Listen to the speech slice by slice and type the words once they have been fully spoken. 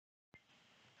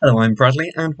Hello, I'm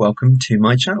Bradley and welcome to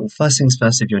my channel. First things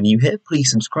first, if you're new here, please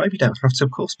subscribe. You don't have to,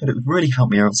 of course, but it would really help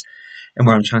me out in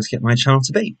where I'm trying to get my channel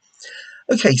to be.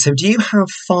 Okay, so do you have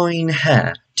fine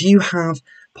hair? Do you have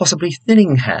possibly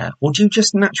thinning hair? Or do you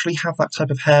just naturally have that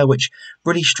type of hair which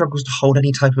really struggles to hold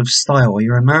any type of style? Or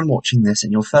you're a man watching this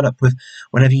and you're fed up with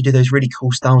whenever you do those really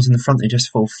cool styles in the front, they just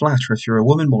fall flat. Or if you're a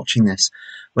woman watching this,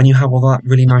 when you have all that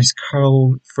really nice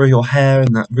curl through your hair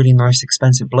and that really nice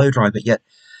expensive blow dry, but yet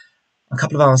a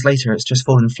couple of hours later, it's just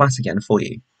fallen flat again for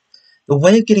you. The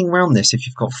way of getting around this, if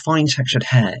you've got fine textured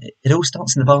hair, it all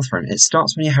starts in the bathroom. It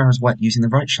starts when your hair is wet using the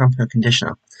right shampoo and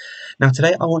conditioner. Now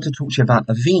today I want to talk to you about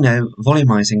Aveeno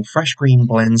Volumising Fresh Green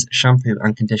Blends Shampoo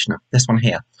and Conditioner. This one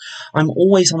here. I'm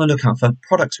always on the lookout for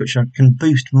products which can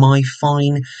boost my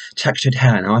fine textured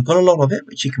hair. Now I've got a lot of it,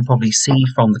 which you can probably see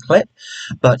from the clip,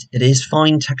 but it is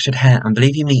fine textured hair, and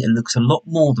believe you me, it looks a lot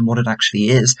more than what it actually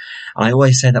is. I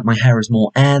always say that my hair is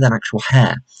more air than actual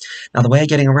hair. Now the way of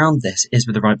getting around this is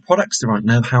with the right products, the right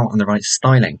know-how, and the right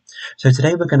styling. So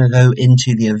today we're going to go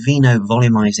into the Aveeno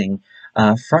Volumizing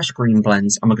Fresh Green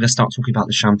Blends, and we're going to start talking about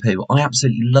the shampoo. I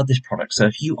absolutely love this product, so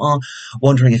if you are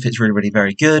wondering if it's really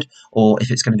very good, or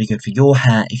if it's going to be good for your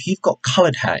hair, if you've got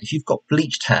coloured hair, if you've got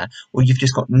bleached hair, or you've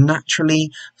just got naturally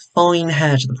fine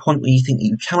hair to the point where you think that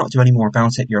you cannot do any more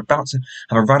about it, you're about to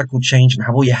have a radical change and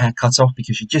have all your hair cut off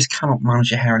because you just cannot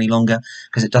manage your hair any longer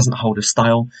because it doesn't hold a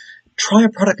style, try a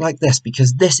product like this,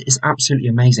 because this is absolutely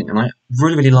amazing and I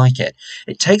really like it.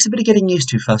 It takes a bit of getting used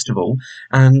to, first of all,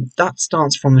 and that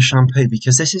starts from the shampoo,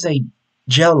 because this is a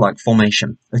gel-like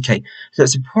formation. Okay, so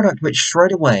it's a product which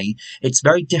straight away, it's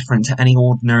very different to any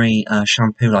ordinary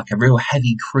shampoo, like a real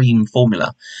heavy cream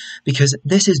formula, because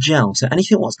this is gel. So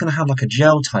anything what's going to have like a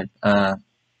gel type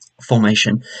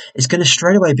formation is going to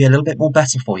straight away be a little bit more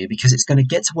better for you, because it's going to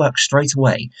get to work straight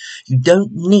away. You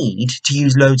don't need to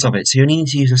use loads of it, so you need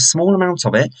to use a small amount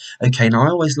of it. Okay, now I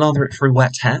always lather it through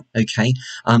wet hair. Okay,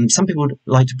 some people would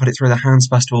like to put it through their hands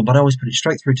first of all, but I always put it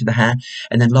straight through to the hair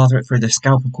and then lather it through the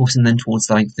scalp, of course, and then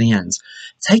towards like the ends.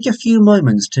 Take a few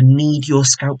moments to knead your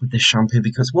scalp with this shampoo,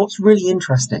 because what's really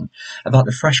interesting about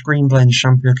the Fresh Green Blend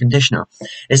shampoo and conditioner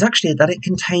is actually that it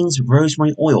contains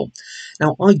rosemary oil.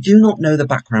 Now I do not know the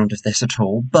background of this at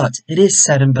all, but it is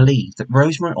said and believed that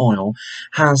rosemary oil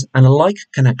has an alike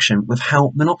connection with how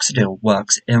minoxidil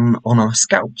works on our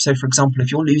scalp. So for example,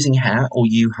 if you're losing hair, or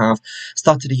you have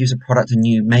started to use a product and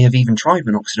you may have even tried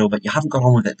minoxidil but you haven't got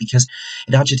on with it because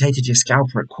it agitated your scalp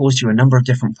or it caused you a number of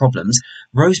different problems,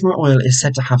 rosemary oil is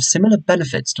said to have similar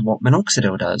benefits to what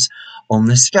minoxidil does on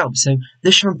the scalp. So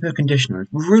this shampoo and conditioner is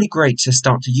really great to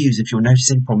start to use if you're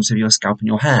noticing problems with your scalp and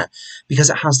your hair, because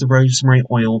it has the rosemary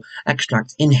oil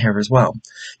extract in here as well.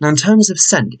 Now in terms of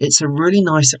scent, it's a really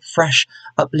nice, fresh,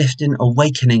 uplifting,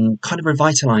 awakening, kind of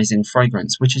revitalizing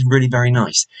fragrance, which is really very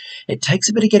nice. It takes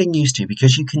a bit of getting used to,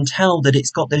 because you can tell that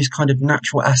it's got those kind of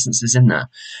natural essences in there.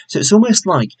 So it's almost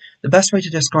like, the best way to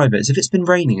describe it is if it's been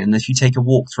raining and if you take a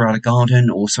walk throughout a garden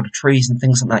or sort of trees and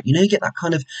things like that, you know, you get that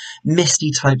kind of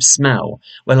misty type smell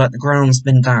where like the ground's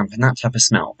been damp and that type of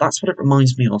smell. That's what it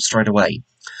reminds me of straight away.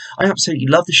 I absolutely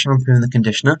love the shampoo and the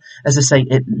conditioner. As I say,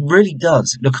 it really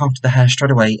does look after the hair straight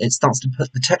away. It starts to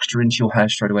put the texture into your hair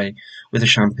straight away with the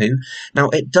shampoo. Now,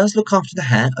 it does look after the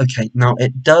hair. Okay, now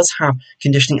it does have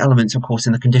conditioning elements, of course,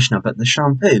 in the conditioner, but the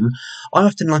shampoo, I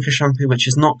often like a shampoo which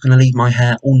is not going to leave my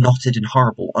hair all knotted and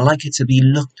horrible. I like it to be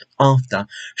looked after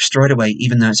straight away,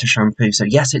 even though it's a shampoo. So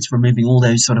yes, it's removing all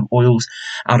those sort of oils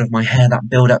out of my hair that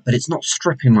build up, but it's not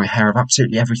stripping my hair of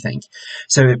absolutely everything.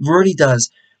 So it really does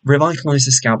revitalize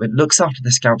the scalp. It looks after the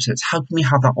scalp, so it's helping me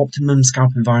have that optimum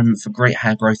scalp environment for great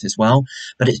hair growth as well,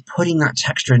 but it's putting that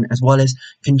texture in as well as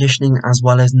conditioning as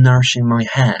well as nourishing my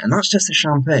hair, and that's just the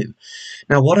shampoo.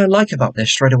 Now what I like about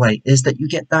this straight away is that you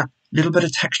get that little bit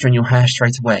of texture in your hair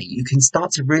straight away. You can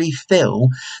start to really feel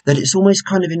that it's almost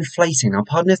kind of inflating. Now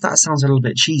pardon if that sounds a little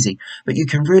bit cheesy, but you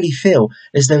can really feel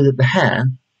as though that the hair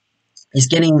is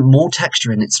getting more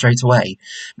texture in it straight away.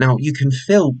 Now you can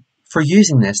feel for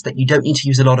using this that you don't need to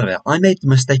use a lot of it. I made the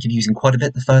mistake of using quite a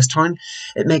bit the first time.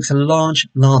 It makes a large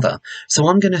lather. So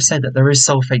I'm going to say that there is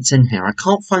sulfates in here. I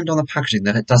can't find on the packaging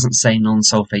that it doesn't say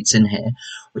non-sulfates in here,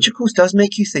 which of course does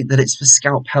make you think that it's for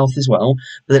scalp health as well,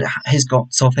 but it has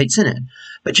got sulfates in it.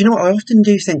 But you know what, I often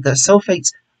do think that sulfates,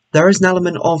 there is an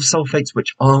element of sulfates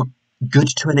which are good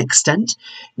to an extent.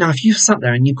 Now if you've sat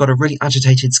there and you've got a really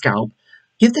agitated scalp,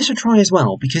 give this a try as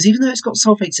well, because even though it's got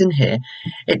sulfates in here,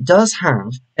 it does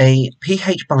have a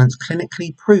pH balance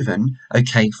clinically proven,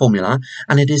 okay, formula,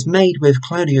 and it is made with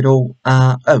colloidal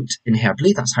oat in here. I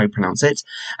believe that's how you pronounce it,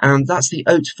 and that's the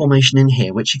oat formation in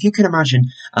here, which if you can imagine,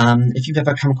 if you've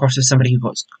ever come across somebody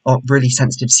who's got really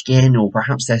sensitive skin, or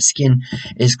perhaps their skin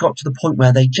is got to the point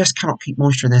where they just cannot keep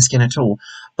moisture in their skin at all,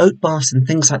 oat baths and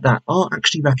things like that are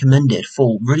actually recommended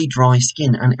for really dry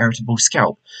skin and irritable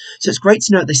scalp. So it's great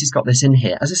to know that this has got this in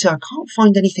here. As I say, I can't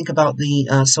find anything about the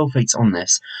sulfates on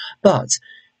this, but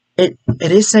it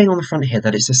is saying on the front here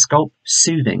that it's a scalp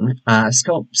soothing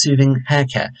hair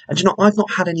care. And you know, I've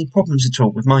not had any problems at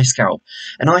all with my scalp,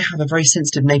 and I have a very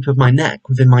sensitive nape of my neck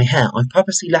within my hair. I've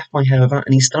purposely left my hair without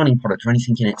any styling product or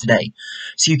anything in it today,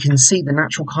 so you can see the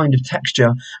natural kind of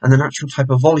texture and the natural type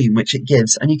of volume which it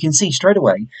gives, and you can see straight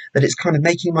away that it's kind of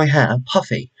making my hair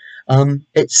puffy.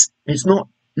 It's not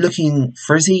looking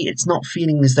frizzy, it's not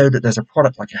feeling as though that there's a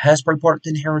product like a hairspray product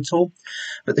in here at all,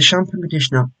 but the shampoo and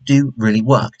conditioner do really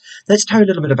work. Let's tell you a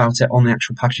little bit about it on the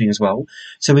actual packaging as well.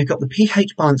 So we've got the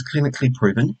pH balance clinically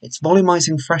proven, it's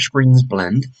volumizing fresh greens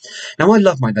blend. Now I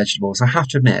love my vegetables, I have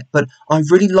to admit, but I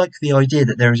really like the idea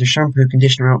that there is a shampoo and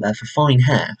conditioner out there for fine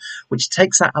hair, which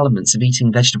takes that elements of eating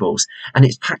vegetables and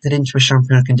it's packed it into a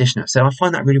shampoo and conditioner, so I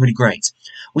find that really, really great.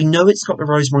 We know it's got the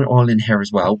rosemary oil in here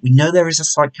as well. We know there is a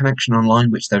slight connection online,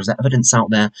 which there's evidence out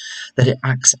there that it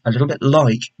acts a little bit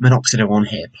like minoxidil on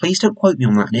here. Please don't quote me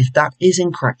on that, and if that is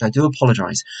incorrect, I do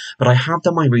apologise, but I have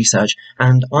done my research,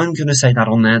 and I'm going to say that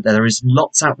on there. There is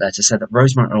lots out there to say that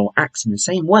rosemary oil acts in the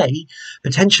same way,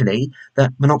 potentially,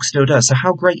 that minoxidil does. So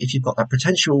how great if you've got that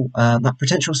potential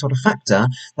sort of factor,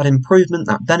 that improvement,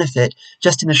 that benefit,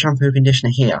 just in the shampoo and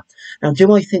conditioner here. Now,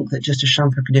 do I think that just a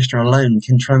shampoo and conditioner alone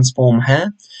can transform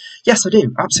hair? Yes, I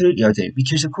do. Absolutely, I do.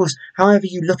 Because, of course, however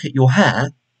you look at your hair,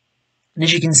 and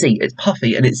as you can see, it's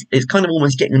puffy and it's kind of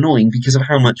almost getting annoying because of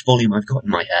how much volume I've got in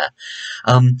my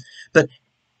hair. But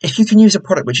if you can use a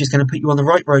product which is going to put you on the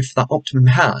right road for that optimum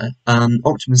hair,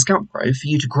 optimum scalp growth, for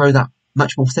you to grow that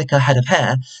much more thicker head of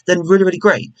hair, then really, really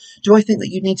great. Do I think that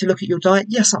you need to look at your diet?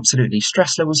 Yes, absolutely.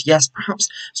 Stress levels, yes. Perhaps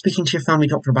speaking to your family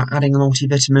doctor about adding a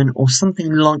multivitamin or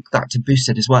something like that to boost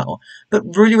it as well. But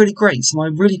really, really great. So I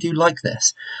really do like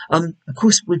this. Of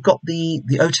course, we've got the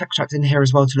oat extract in here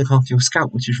as well to look after your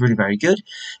scalp, which is really very good.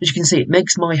 As you can see, it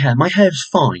makes my hair is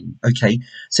fine, okay?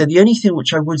 So the only thing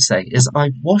which I would say is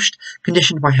I've washed,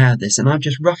 conditioned my hair this, and I've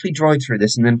just roughly dried through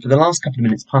this, and then for the last couple of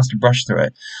minutes passed a brush through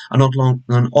it, an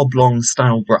oblong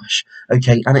style brush,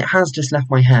 okay, and it has just left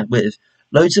my hair with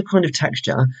loads of kind of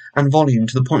texture and volume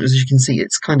to the point, as you can see,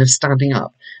 it's kind of standing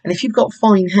up. And if you've got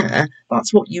fine hair,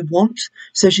 that's what you want.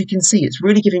 So as you can see, it's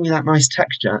really giving me that nice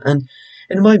texture. And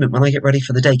in a moment, when I get ready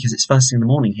for the day, because it's first thing in the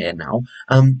morning here now,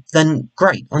 then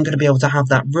great, I'm going to be able to have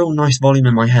that real nice volume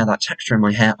in my hair, that texture in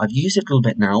my hair. I've used it a little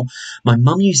bit now. My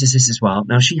mum uses this as well.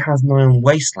 Now, she has nylon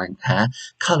waist-length hair,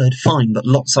 coloured, fine, but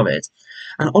lots of it.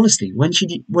 And honestly, when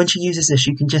she uses this,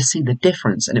 you can just see the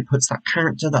difference, and it puts that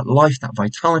character, that life, that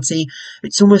vitality.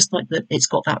 It's almost like that it's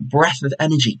got that breath of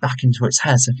energy back into its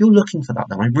hair. So if you're looking for that,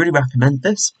 then I really recommend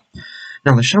this.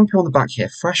 Now, the shampoo on the back here,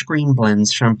 Fresh Green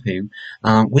Blends shampoo.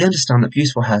 We understand that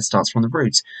beautiful hair starts from the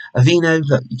roots. Aveeno,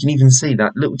 look, you can even see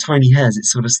that little tiny hairs,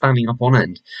 it's sort of standing up on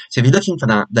end. So if you're looking for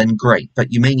that, then great,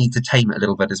 but you may need to tame it a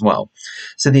little bit as well.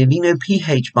 So the Aveeno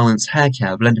pH Balanced Hair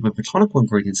Care blended with botanical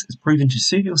ingredients is proven to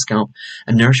soothe your scalp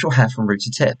and nourish your hair from root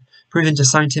to tip. Proven to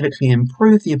scientifically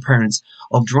improve the appearance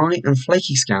of dry and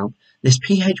flaky scalp, this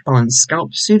pH-balanced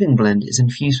scalp soothing blend is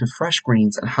infused with fresh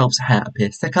greens and helps hair appear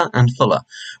thicker and fuller,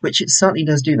 which it certainly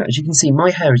does do that. As you can see, my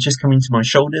hair is just coming to my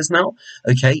shoulders now,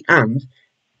 okay, and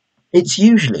it's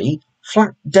usually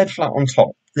dead flat on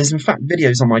top. There's in fact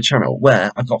videos on my channel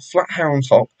where I've got flat hair on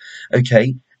top,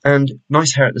 okay, and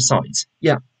nice hair at the sides.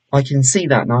 Yeah, I can see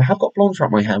that. Now, I have got blonde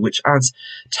throughout my hair, which adds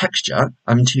texture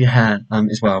to your hair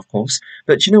as well, of course.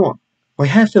 But you know what? My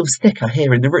hair feels thicker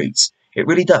here in the roots. It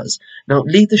really does. Now,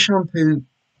 leave the shampoo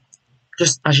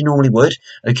just as you normally would,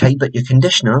 okay, but your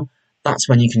conditioner, that's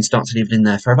when you can start to leave it in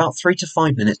there for about 3 to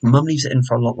 5 minutes. My mum leaves it in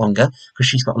for a lot longer because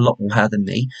she's got a lot more hair than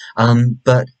me.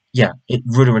 But yeah, it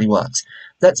really, really works.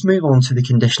 Let's move on to the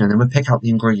conditioner, and then we'll pick out the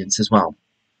ingredients as well.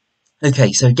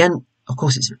 Okay, so again, of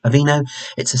course, it's Aveeno.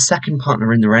 It's a second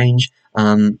partner in the range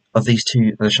of these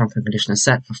two, the shampoo and conditioner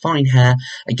set for fine hair.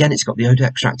 Again, it's got the oat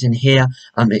extract in here.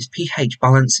 It's pH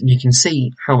balanced, and you can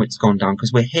see how it's gone down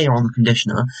because we're here on the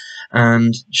conditioner,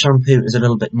 and shampoo is a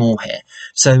little bit more here.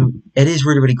 So it is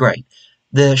really, really great.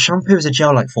 The shampoo is a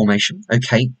gel-like formation,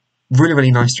 okay. Really,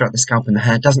 really nice throughout the scalp and the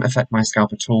hair. Doesn't affect my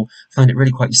scalp at all. I find it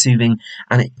really quite soothing,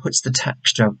 and it puts the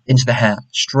texture into the hair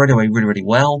straight away really, really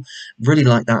well. Really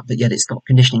like that, but yet it's got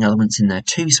conditioning elements in there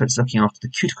too, so it's looking after the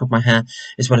cuticle of my hair,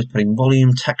 as well as putting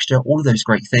volume, texture, all of those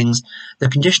great things. The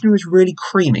conditioner is really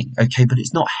creamy, okay, but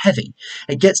it's not heavy.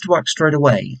 It gets to work straight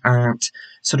away at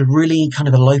sort of really kind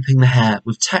of eloping the hair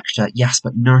with texture, yes,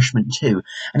 but nourishment too.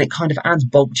 And it kind of adds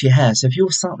bulk to your hair. So if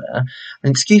you're sat there, and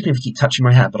excuse me if I keep touching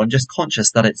my hair, but I'm just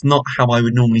conscious that it's not how I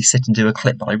would normally sit and do a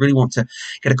clip, but I really want to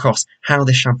get across how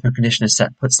this shampoo and conditioner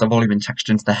set puts the volume and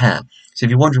texture into the hair. So if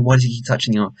you're wondering why does he keep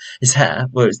touching his hair,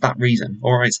 well, it's that reason,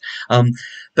 alright?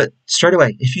 But straight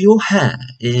away, if your hair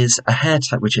is a hair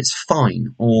type which is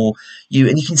fine, and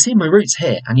you can see my roots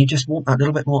here, and you just want that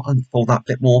little bit more oomph or that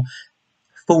bit more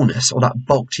fullness or that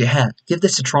bulk to your hair, give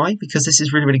this a try, because this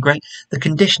is really, really great. The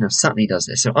conditioner certainly does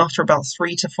this. So after about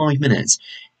 3 to 5 minutes,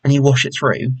 and you wash it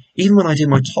through, even when I do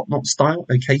my top knot style,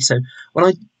 okay, so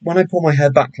when I pull my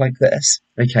hair back like this,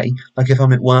 okay, like if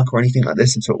I'm at work or anything like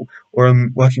this at all, or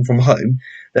I'm working from home,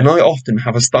 then I often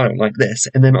have a style like this,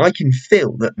 and then I can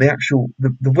feel that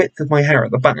the width of my hair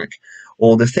at the back,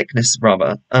 or the thickness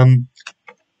rather,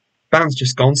 band's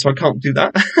just gone, so I can't do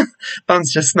that.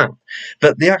 Band's just snapped.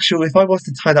 But the actual, if I was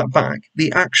to tie that back,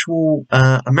 the actual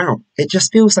amount, it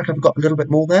just feels like I've got a little bit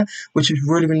more there, which is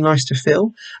really, really nice to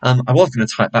feel. I was going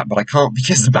to tie it back, but I can't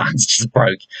because the band's just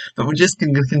broke. But we're just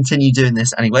going to continue doing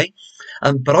this anyway.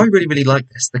 But I really, really like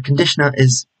this. The conditioner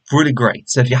is really great.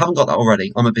 So if you haven't got that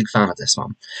already, I'm a big fan of this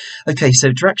one. Okay,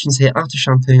 so directions here. After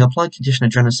shampooing, apply conditioner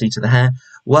generously to the hair,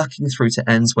 working through to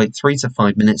ends. Wait 3 to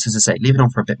 5 minutes. As I say, leave it on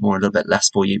for a bit more, a little bit less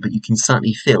for you, but you can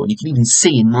certainly feel, and you can even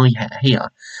see in my hair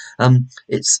here.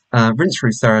 It's rinse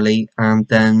through thoroughly, and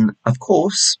then, of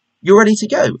course, you're ready to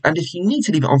go. And if you need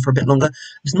to leave it on for a bit longer,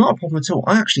 it's not a problem at all.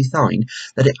 I actually find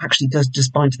that it actually does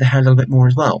just bind to the hair a little bit more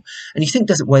as well. And you think,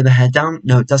 does it weigh the hair down?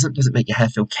 No, it doesn't. Does it make your hair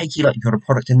feel cakey like you've got a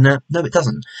product in there? No, it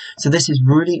doesn't. So this is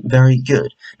really very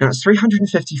good. Now, it's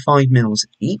 355 mils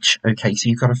each. Okay, so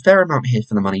you've got a fair amount here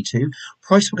for the money too.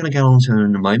 Price we're going to get on to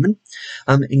in a moment.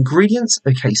 Ingredients.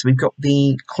 Okay, so we've got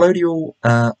the colloidal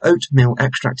oatmeal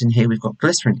extract in here. We've got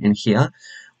glycerin in here.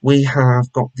 We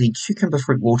have got the cucumber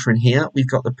fruit water in here. We've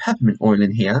got the peppermint oil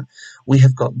in here. We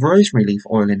have got rosemary leaf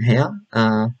oil in here.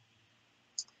 And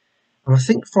I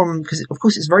think because of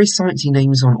course it's very sciencey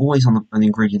names always on the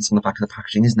ingredients on the back of the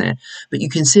packaging, isn't it? But you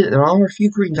can see that there are a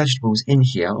few green vegetables in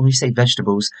here. When we say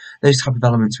vegetables, those type of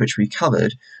elements which we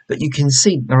covered. But you can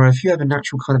see there are a few other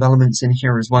natural kind of elements in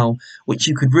here as well, which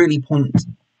you could really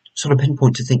sort of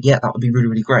pinpoint to think, yeah, that would be really,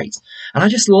 really great. And I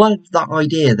just love that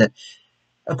idea that,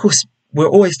 of course, we're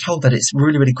always told that it's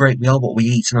really, really great, we are what we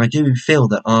eat, and I do feel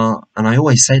that and I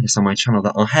always say this on my channel,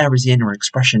 that our hair is the inner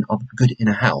expression of good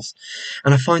inner health.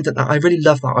 And I find that I really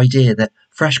love that idea that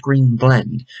fresh green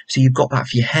blend, so you've got that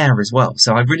for your hair as well.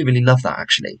 So I really, really love that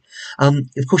actually.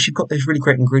 Of course, you've got those really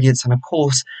great ingredients, and of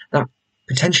course, that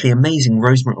potentially amazing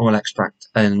rosemary oil extract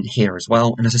in here as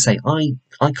well. And as I say,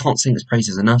 I can't sing its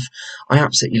praises enough. I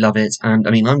absolutely love it, and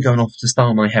I mean, I'm going off to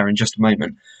style my hair in just a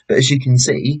moment, but as you can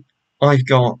see, I've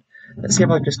got, let's see if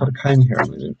I've just got a comb here a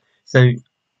minute. So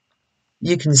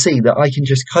you can see that I can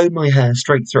just comb my hair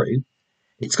straight through.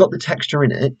 It's got the texture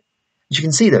in it. As you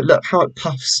can see that, look how it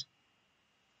puffs.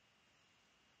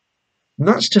 And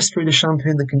that's just through the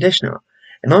shampoo and the conditioner.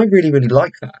 And I really, really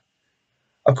like that.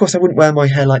 Of course, I wouldn't wear my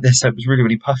hair like this so it was really,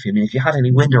 really puffy. I mean, if you had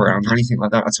any wind around or anything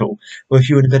like that at all, or if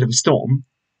you were in a bit of a storm,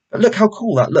 but look how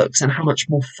cool that looks and how much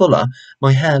more fuller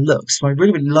my hair looks. So I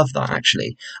really, really love that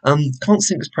actually. Can't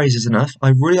sing its praises enough.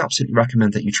 I really absolutely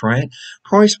recommend that you try it.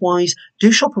 Price-wise,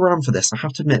 do shop around for this, I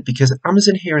have to admit, because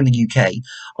Amazon here in the UK,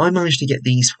 I managed to get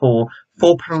these for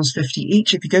 £4.50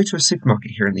 each. If you go to a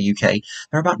supermarket here in the UK,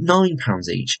 they're about £9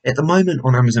 each. At the moment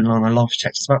on Amazon line, I last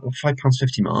checked, it's about the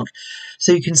 £5.50 mark.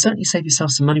 So you can certainly save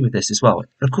yourself some money with this as well.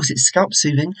 Of course, it's scalp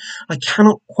soothing. I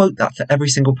cannot quote that for every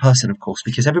single person, of course,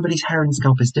 because everybody's hair and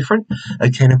scalp is different.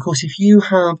 Okay, and of course, if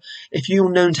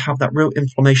you're known to have that real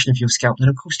inflammation of your scalp, then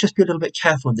of course, just be a little bit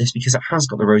careful of this because it has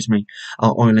got the rosemary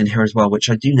oil in here as well, which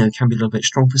I do know can be a little bit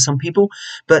strong for some people,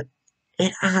 but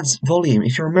it adds volume.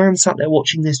 If you're a man sat there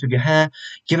watching this with your hair,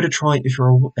 give it a try. If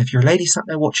you're a lady sat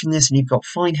there watching this and you've got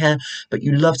fine hair, but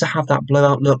you love to have that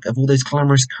blowout look of all those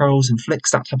glamorous curls and flicks,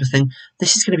 that type of thing,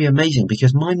 this is going to be amazing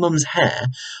because my mum's hair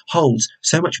holds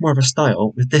so much more of a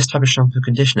style with this type of shampoo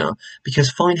conditioner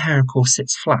because fine hair, of course,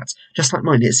 sits flat. Just like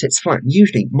mine, it sits flat.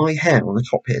 Usually, my hair on the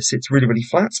top here sits really, really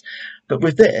flat, but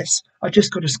with this, I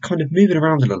just got to kind of move it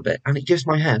around a little bit and it gives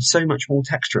my hair so much more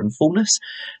texture and fullness.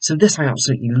 So this I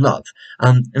absolutely love.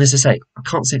 And as I say, I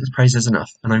can't sing its praises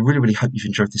enough, and I really, really hope you've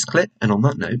enjoyed this clip. And on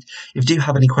that note, if you do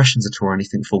have any questions at all or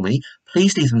anything for me,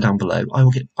 please leave them down below. I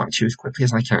will get back to you as quickly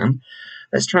as I can.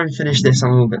 Let's try and finish this on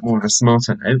a little bit more of a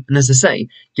smarter note. And as I say,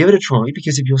 give it a try,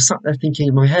 because if you're sat there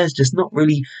thinking my hair's just not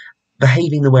really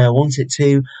behaving the way I want it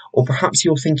to, or perhaps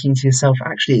you're thinking to yourself,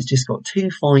 actually it's just got too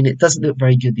fine, it doesn't look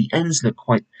very good, the ends look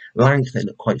quite lank, they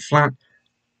look quite flat,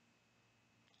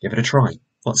 give it a try.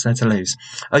 What's there to lose?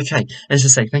 Okay, as I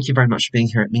say, thank you very much for being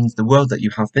here. It means the world that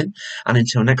you have been. And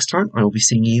until next time, I will be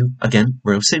seeing you again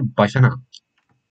real soon. Bye for now.